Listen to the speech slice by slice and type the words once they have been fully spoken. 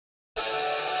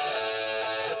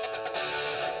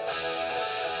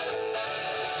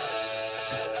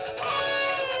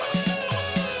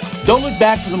Don't look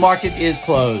back when the market is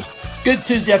closed. Good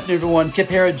Tuesday afternoon, everyone. Kip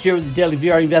Herriage here with the Daily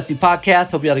VR Investing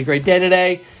Podcast. Hope you had a great day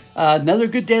today. Another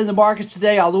good day in the markets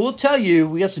today. Although we'll tell you,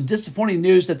 we got some disappointing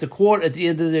news at the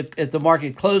end of the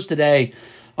market closed today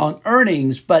on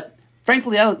earnings. But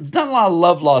frankly, there's not a lot of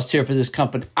love lost here for this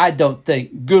company. I don't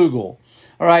think. Google.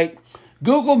 All right,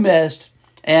 Google missed,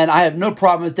 and I have no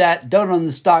problem with that. Don't own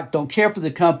the stock. Don't care for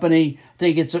the company. I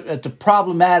think it's a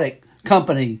problematic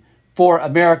company for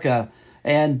America.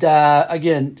 And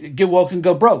again, get woke and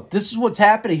go broke. This is what's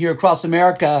happening here across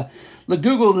America. Look,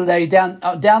 Google today down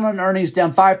on earnings,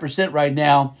 down 5% right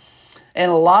now.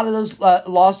 And a lot of those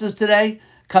losses today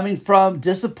coming from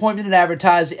disappointment in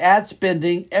advertising, ad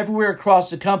spending everywhere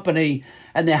across the company.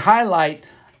 And they highlight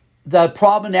the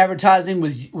problem in advertising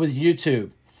with YouTube.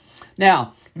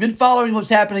 Now, you've been following what's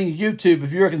happening in YouTube.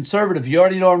 If you're a conservative, you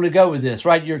already know where I'm going to go with this,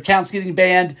 right? Your account's getting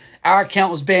banned. Our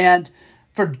account was banned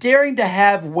for daring to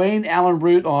have Wayne Allyn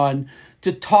Root on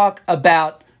to talk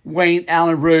about Wayne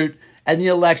Allyn Root and the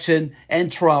election and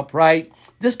Trump, right?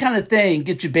 This kind of thing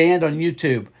gets you banned on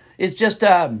YouTube. It's just,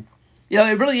 it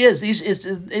really is.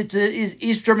 It's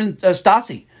East German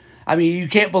Stasi. I mean, you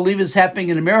can't believe it's happening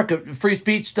in America. Free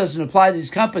speech doesn't apply to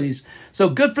these companies. So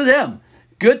good for them.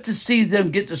 Good to see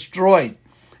them get destroyed.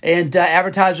 And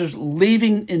advertisers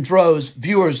leaving in droves,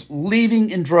 viewers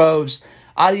leaving in droves.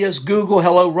 Adios, Google.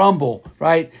 Hello, Rumble,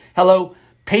 right? Hello,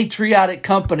 patriotic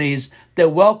companies that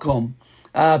welcome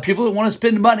people that want to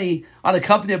spend money on a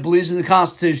company that believes in the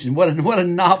Constitution. What a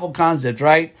novel concept,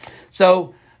 right?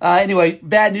 So anyway,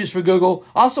 bad news for Google.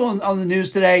 Also on the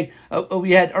news today,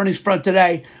 we had earnings front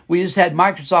today. We just had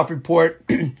Microsoft report.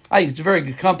 I think it's a very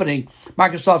good company.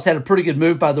 Microsoft's had a pretty good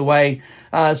move, by the way.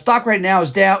 Stock right now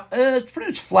is down. It's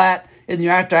pretty much flat in the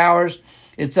after hours.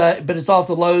 But it's off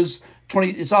the lows.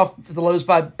 It's off the lows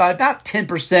by about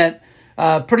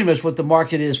 10%, pretty much what the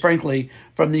market is, frankly,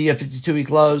 from the 52-week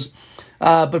lows.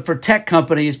 But for tech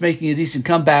companies, making a decent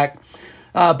comeback,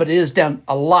 but it is down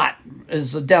a lot.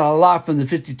 It's down a lot from the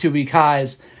 52-week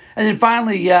highs. And then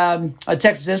finally,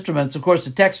 Texas Instruments, of course,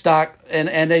 the tech stock and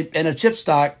a chip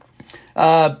stock.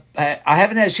 I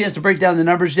haven't had a chance to break down the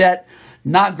numbers yet.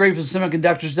 Not great for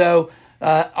semiconductors, though.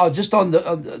 Just on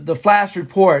the flash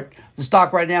report, the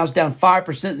stock right now is down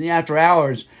 5% in the after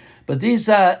hours. But these,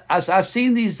 I've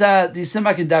seen these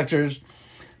semiconductors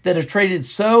that have traded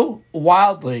so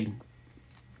wildly.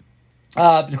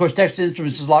 Of course, Texas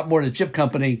Instruments is a lot more than a chip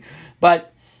company,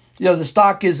 but the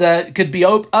stock is could be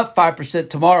up 5%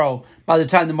 tomorrow by the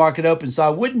time the market opens. So I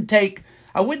wouldn't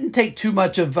take too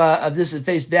much of this at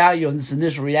face value on this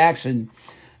initial reaction.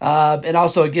 And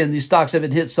also, again, these stocks have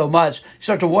been hit so much. You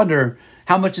start to wonder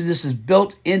how much of this is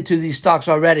built into these stocks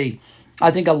already.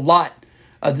 I think a lot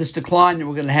of this decline that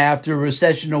we're going to have through a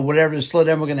recession or whatever the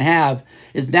slowdown we're going to have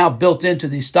is now built into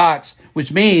these stocks,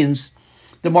 which means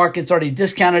the market's already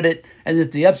discounted it and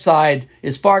that the upside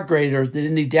is far greater than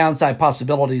any downside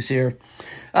possibilities here.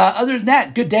 Other than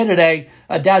that, good day today.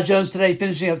 Dow Jones today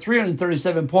finishing up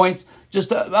 337 points, just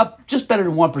better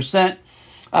than 1%.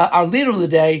 Our leader of the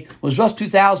day was Russ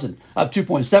 2000, up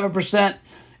 2.7%.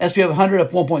 S&P 500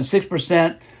 up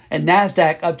 1.6%. And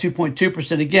NASDAQ up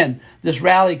 2.2%. Again, this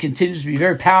rally continues to be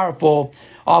very powerful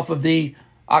off of the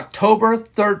October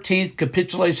 13th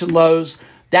capitulation lows.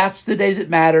 That's the day that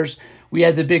matters. We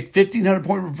had the big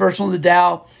 1,500-point reversal in the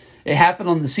Dow. It happened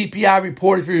on the CPI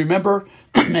report, if you remember.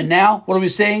 And now, what are we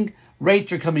seeing?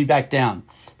 Rates are coming back down.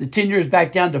 The 10-year is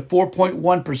back down to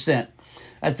 4.1%.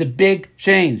 That's a big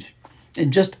change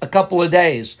in just a couple of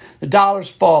days. The dollar's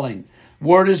falling.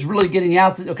 Word is really getting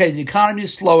out that, okay, the economy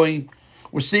is slowing.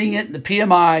 We're seeing it in the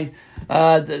PMI.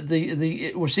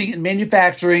 We're seeing it in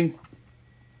manufacturing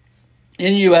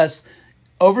in the U.S.,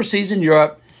 overseas in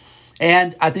Europe.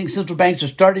 And I think central banks are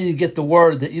starting to get the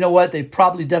word that, you know what, they've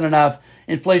probably done enough.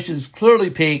 Inflation has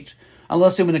clearly peaked.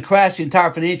 Unless they want to crash the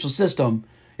entire financial system,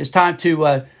 it's time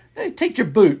to take your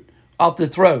boot off the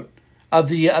throat of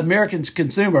the American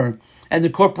consumer and the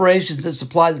corporations that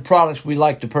supply the products we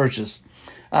like to purchase.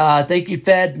 Thank you,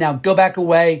 Fed. Now go back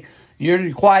away. You're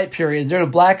in a quiet period. They're in a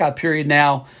blackout period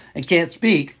now and can't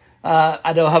speak.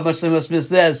 I know how much they must miss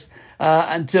this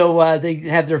until they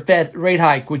have their Fed rate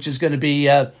hike, which is going to be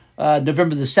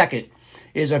November the 2nd.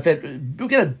 Is our Fed? We've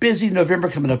got a busy November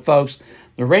coming up, folks.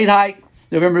 The rate hike,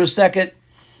 November the 2nd.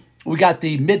 We got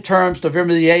the midterms,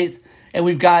 November the 8th. And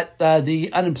we've got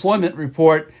the unemployment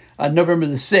report, November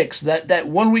the 6th. That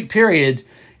 1 week period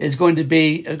is going to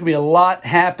be a lot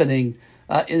happening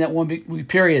in that 1 week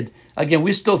period. Again,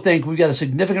 we still think we've got a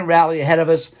significant rally ahead of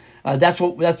us. That's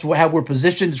how we're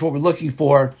positioned. It's what we're looking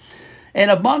for.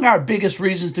 And among our biggest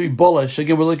reasons to be bullish,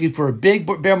 again, we're looking for a big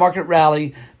bear market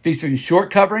rally featuring short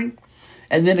covering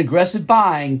and then aggressive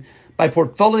buying by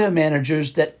portfolio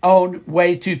managers that own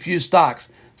way too few stocks.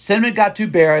 Sentiment got too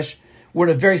bearish. We're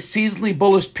in a very seasonally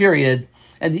bullish period,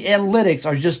 and the analytics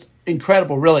are just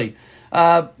incredible, really.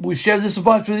 We've shared this a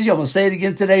bunch with you. I'm going to say it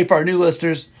again today for our new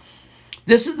listeners.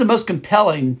 This is the most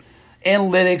compelling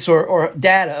analytics or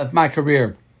data of my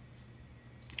career.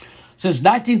 Since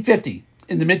 1950,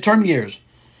 in the midterm years,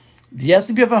 the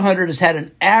S&P 500 has had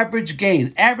an average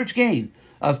gain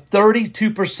of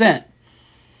 32%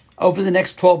 over the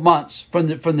next 12 months, from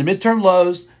the midterm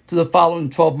lows to the following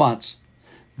 12 months.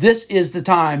 This is the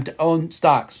time to own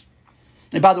stocks.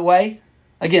 And by the way,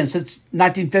 again, since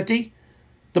 1950,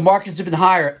 the markets have been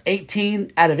higher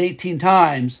 18 out of 18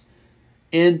 times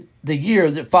in the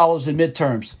year that follows the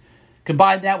midterms.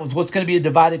 Combine that with what's going to be a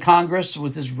divided Congress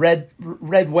with this red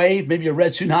wave, maybe a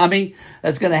red tsunami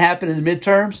that's going to happen in the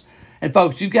midterms. And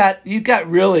folks, you've got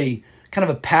really kind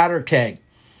of a powder keg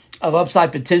of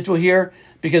upside potential here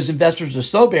because investors are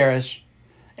so bearish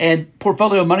and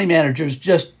portfolio money managers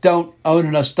just don't own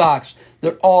enough stocks.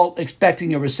 They're all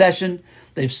expecting a recession.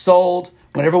 They've sold.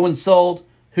 When everyone's sold,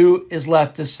 who is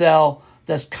left to sell?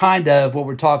 That's kind of what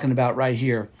we're talking about right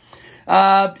here. In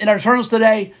our internals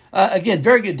today, again,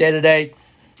 very good day today.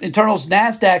 Internals,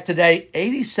 NASDAQ today,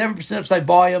 87% upside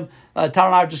volume. Tyler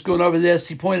and I were just going over this.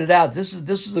 He pointed out this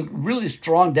is a really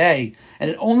strong day, and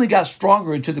it only got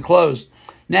stronger into the close.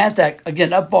 NASDAQ,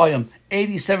 again, up volume,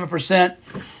 87%.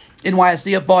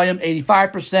 NYSE up volume,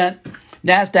 85%.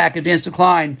 NASDAQ advanced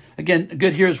decline, again,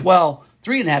 good here as well,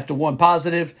 3.5 to 1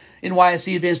 positive.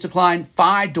 NYSE advanced decline,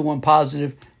 5 to 1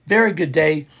 positive. Very good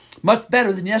day. Much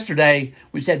better than yesterday,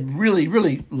 which had really,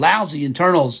 really lousy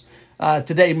internals.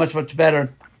 Today, much, much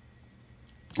better.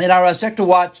 In our sector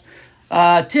watch,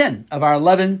 10 of our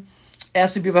 11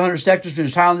 S&P 500 sectors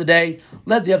finished high on the day,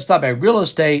 led the upside by real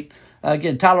estate.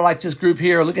 Again, Tyler likes this group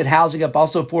here. Look at housing up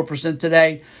also 4%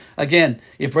 today. Again,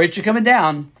 if rates are coming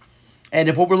down, and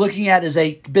if what we're looking at is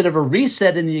a bit of a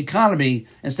reset in the economy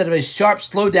instead of a sharp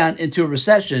slowdown into a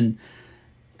recession,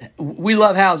 we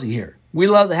love housing here. We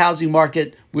love the housing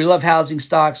market. We love housing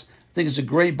stocks. I think it's a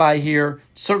great buy here.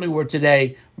 Certainly were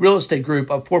today. Real estate group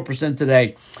up 4%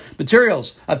 today.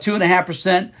 Materials up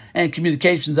 2.5%, and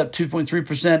communications up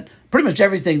 2.3%. Pretty much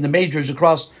everything, the majors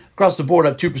across the board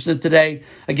up 2% today.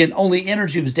 Again, only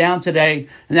energy was down today,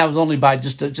 and that was only by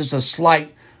just a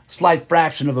slight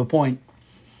fraction of a point.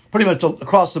 Pretty much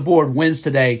across the board wins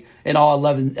today in all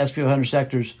 11 S&P 500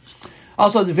 sectors.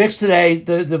 Also, the VIX today,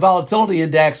 the volatility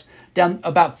index, down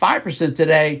about 5%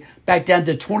 today, back down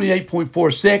to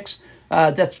 28.46.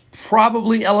 That's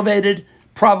probably elevated.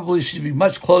 Probably should be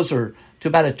much closer to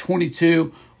about a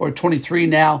 22 or 23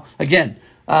 now. Again,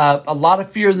 a lot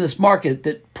of fear in this market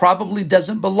that probably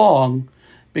doesn't belong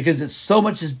because it's so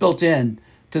much is built in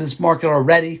to this market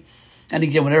already. And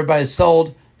again, when everybody's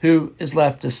sold, who is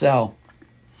left to sell?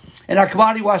 In our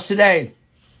commodity watch today,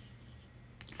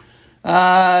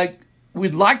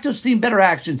 we'd like to have seen better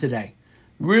action today.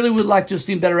 Really would like to have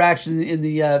seen better action in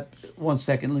the, one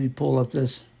second, let me pull up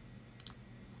this.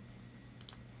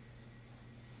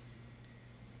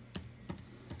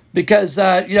 Because,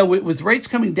 with rates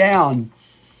coming down,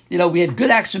 we had good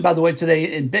action, by the way,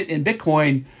 today in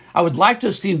Bitcoin. I would like to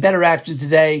have seen better action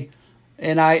today,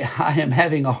 and I am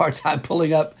having a hard time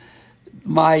pulling up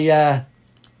my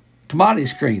commodity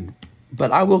screen.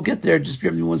 But I will get there. Just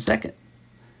give me 1 second.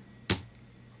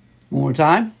 One more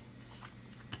time.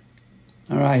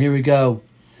 All right, here we go.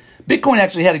 Bitcoin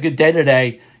actually had a good day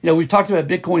today. We've talked about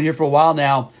Bitcoin here for a while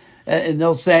now, and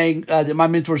they're saying that my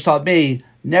mentors taught me,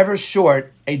 never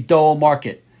short a dull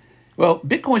market. Well,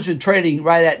 Bitcoin's been trading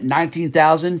right at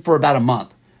 19,000 for about a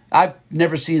month. I've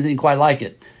never seen anything quite like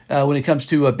it when it comes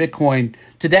to Bitcoin.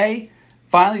 Today,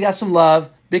 finally got some love.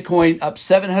 Bitcoin up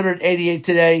 788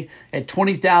 today at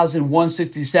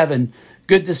 20,167.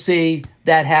 Good to see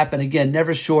that happen. Again,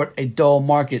 never short a dull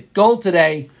market. Gold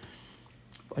today,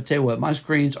 I tell you what, my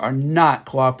screens are not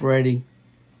cooperating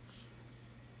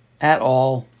at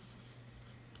all.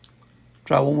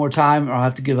 Try one more time or I'll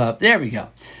have to give up. There we go.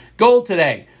 Gold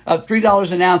today up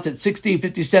 $3 an ounce at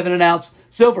 $16.57 an ounce.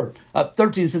 Silver up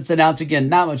 13 cents an ounce. Again,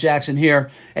 not much action here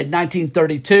at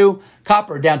 $19.32.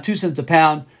 Copper down 2 cents a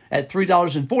pound at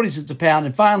 $3.40 a pound.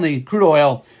 And finally, crude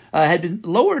oil had been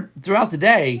lowered throughout the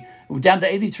day, down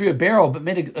to 83 a barrel, but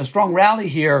made a strong rally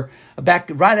here, back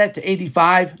right at to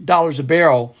 $85 a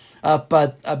barrel,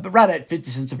 but right at 50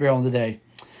 cents a barrel in the day.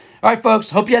 All right, folks,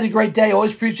 hope you had a great day.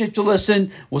 Always appreciate you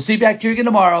listening. We'll see you back here again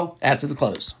tomorrow after the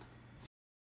close.